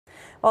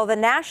Well, the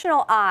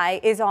national eye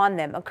is on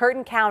them.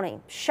 McCurtain County,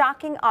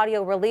 shocking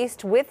audio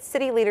released with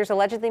city leaders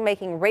allegedly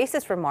making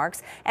racist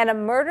remarks and a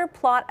murder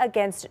plot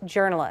against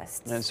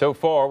journalists. And so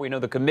far, we know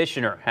the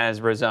commissioner has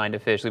resigned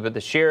officially, but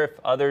the sheriff,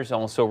 others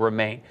also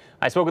remain.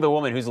 I spoke with a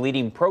woman who's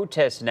leading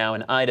protests now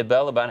in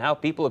Idabel about how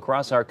people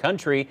across our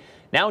country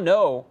now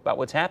know about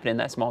what's happening in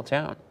that small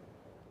town.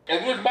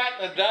 It was back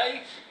in the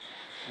day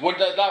when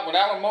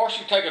Alan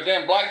Marshall take a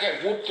damn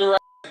blackjack, whoop their ass,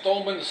 and throw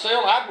them in the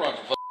cell. I'd run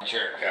for fucking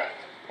sheriff. Yeah.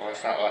 Well,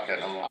 it's not like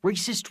that no more.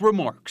 Racist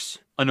remarks,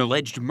 an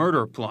alleged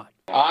murder plot.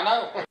 I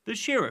know. The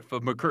sheriff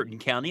of McCurtain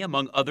County,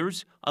 among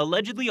others,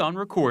 allegedly on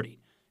recording.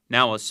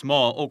 Now a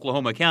small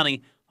Oklahoma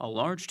county, a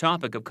large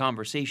topic of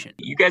conversation.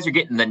 You guys are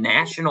getting the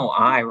national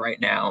eye right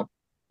now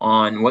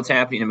on what's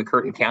happening in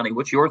McCurtain County.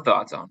 What's your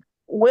thoughts on it?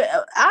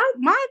 Well,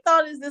 my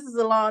thought is this is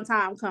a long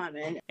time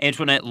coming.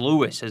 Antoinette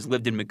Lewis has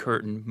lived in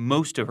McCurtain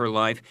most of her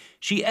life.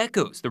 She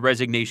echoes the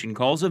resignation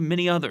calls of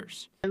many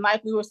others. And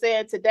like we were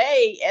saying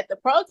today at the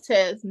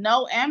protest,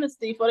 no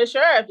amnesty for the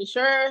sheriff. The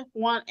sheriff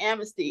want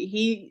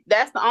amnesty.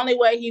 That's the only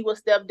way he will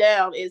step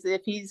down is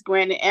if he's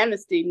granted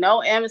amnesty.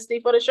 No amnesty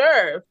for the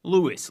sheriff.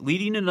 Lewis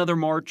leading another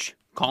march,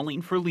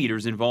 calling for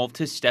leaders involved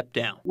to step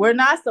down. We're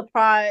not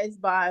surprised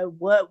by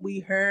what we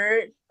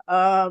heard.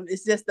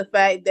 It's just the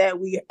fact that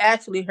we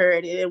actually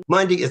heard it.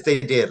 Monday is their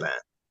deadline.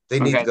 They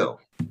need to go.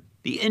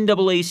 The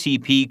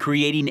NAACP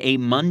creating a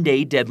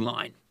Monday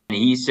deadline.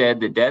 He said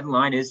the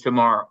deadline is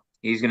tomorrow.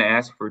 He's going to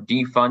ask for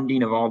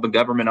defunding of all the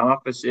government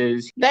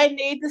offices. They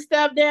need to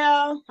step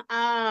down.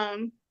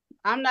 I'm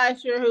not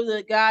sure who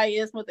the guy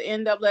is with the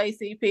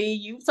NAACP.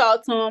 You've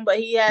talked to him, but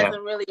he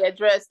hasn't really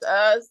addressed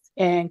us.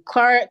 And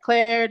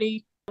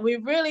clarity, we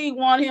really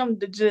want him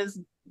to just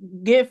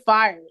get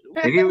fired.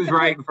 If he was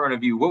right in front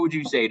of you, what would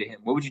you say to him?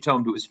 What would you tell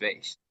him to his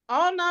face?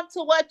 Own up to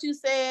what you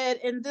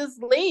said and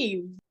just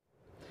leave.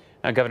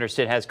 Now, Governor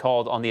Stitt has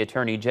called on the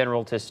Attorney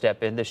General to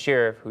step in. The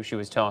sheriff, who she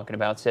was talking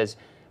about,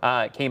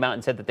 came out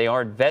and said that they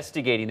are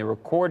investigating the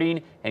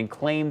recording and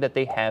claim that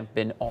they have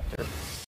been altered.